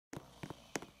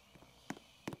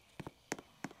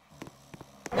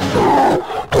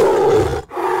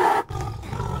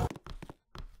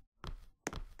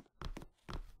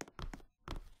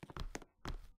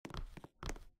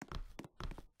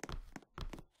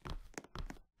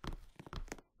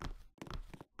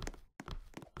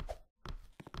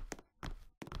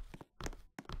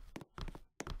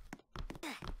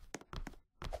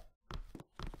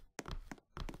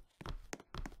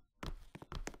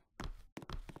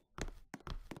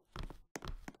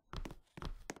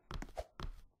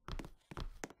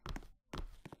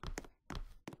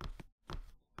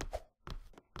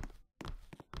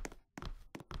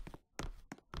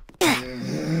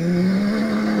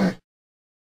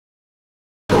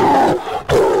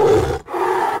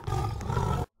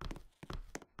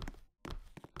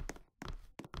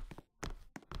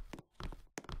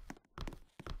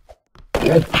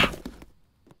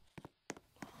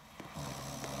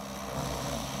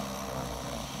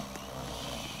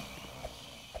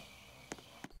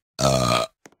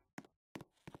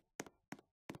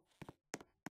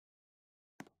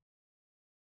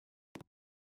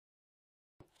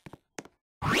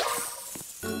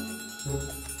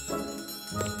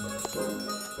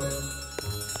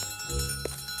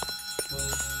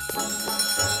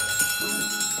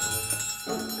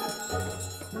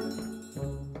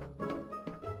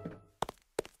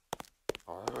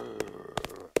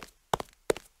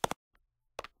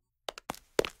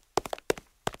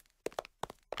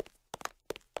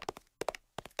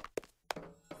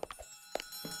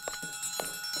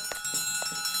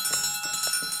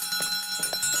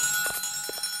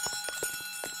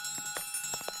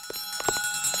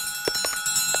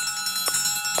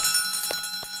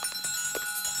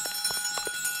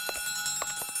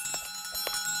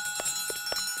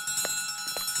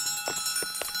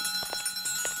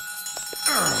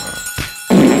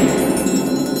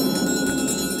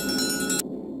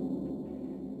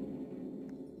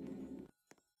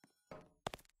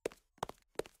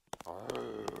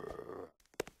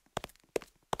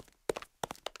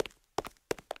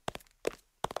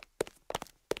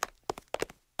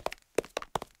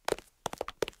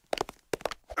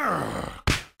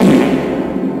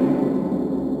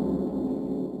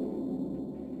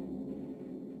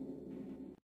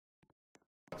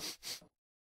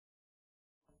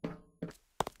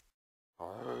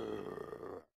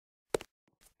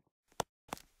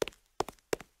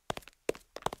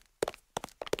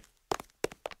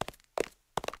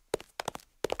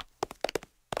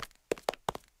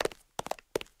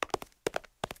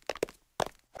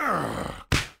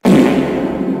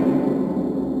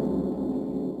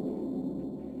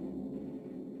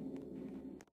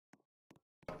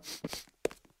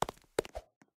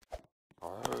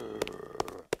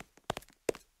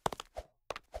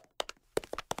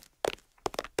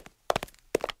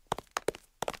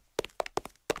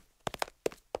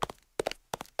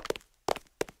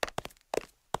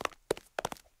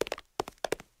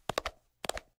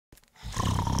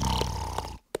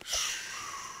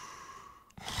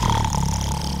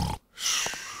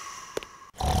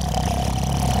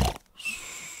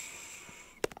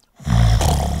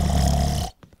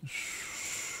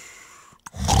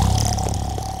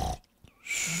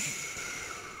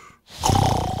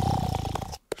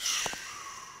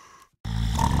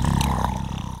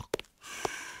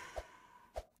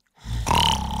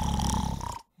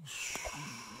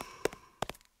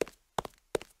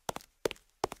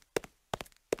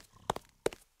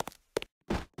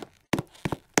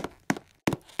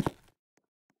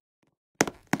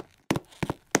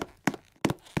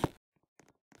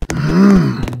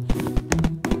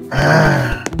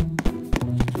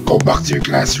Go back to your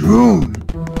classroom.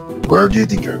 Where do you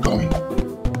think you're going?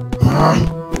 Huh?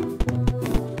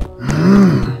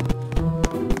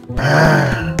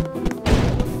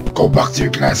 Go back to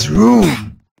your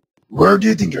classroom. Where do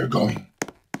you think you're going?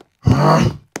 Huh?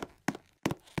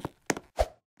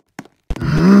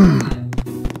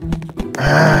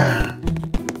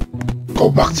 Go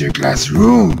back to your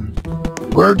classroom.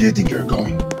 Where do you think you're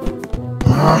going?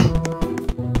 Huh?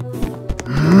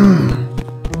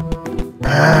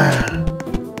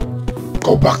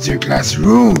 Go back to your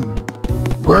classroom.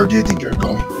 Where do you think you're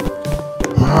going?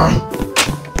 Huh?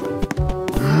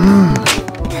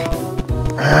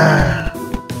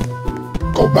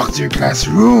 Go back to your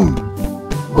classroom.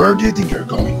 Where do you think you're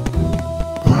going?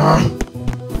 Huh?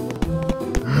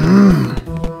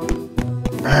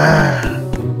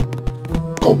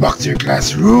 Go back to your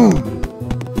classroom.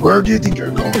 Where do you think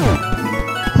you're going?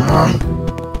 Huh?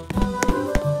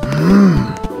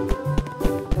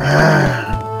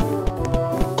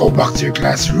 Go back to your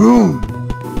classroom.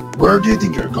 Where do you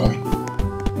think you're going?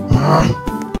 Huh?